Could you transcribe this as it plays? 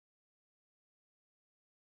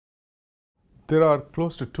There are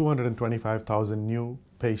close to 225,000 new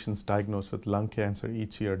patients diagnosed with lung cancer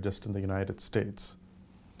each year just in the United States.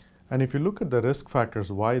 And if you look at the risk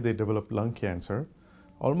factors why they develop lung cancer,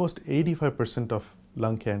 almost 85% of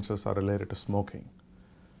lung cancers are related to smoking.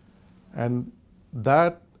 And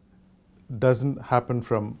that doesn't happen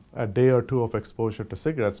from a day or two of exposure to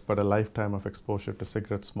cigarettes, but a lifetime of exposure to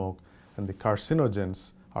cigarette smoke and the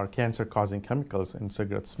carcinogens or cancer-causing chemicals in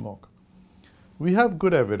cigarette smoke. We have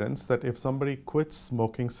good evidence that if somebody quits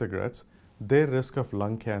smoking cigarettes, their risk of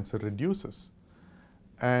lung cancer reduces.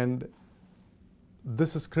 And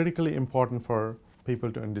this is critically important for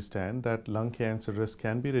people to understand that lung cancer risk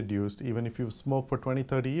can be reduced even if you've smoked for 20,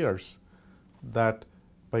 30 years, that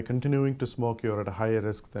by continuing to smoke, you're at a higher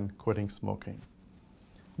risk than quitting smoking.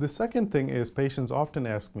 The second thing is patients often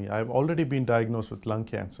ask me, I've already been diagnosed with lung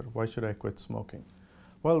cancer, why should I quit smoking?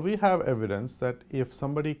 Well, we have evidence that if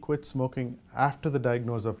somebody quits smoking after the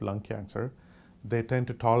diagnosis of lung cancer, they tend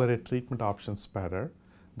to tolerate treatment options better,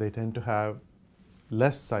 they tend to have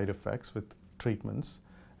less side effects with treatments,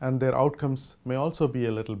 and their outcomes may also be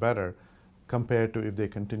a little better compared to if they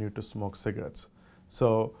continue to smoke cigarettes.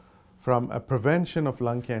 So from a prevention of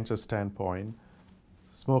lung cancer standpoint,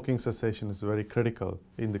 smoking cessation is very critical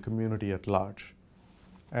in the community at large.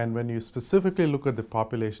 And when you specifically look at the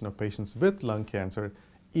population of patients with lung cancer,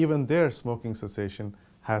 even their smoking cessation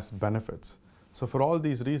has benefits. So for all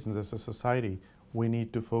these reasons, as a society, we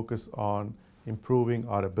need to focus on improving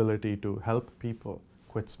our ability to help people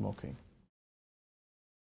quit smoking.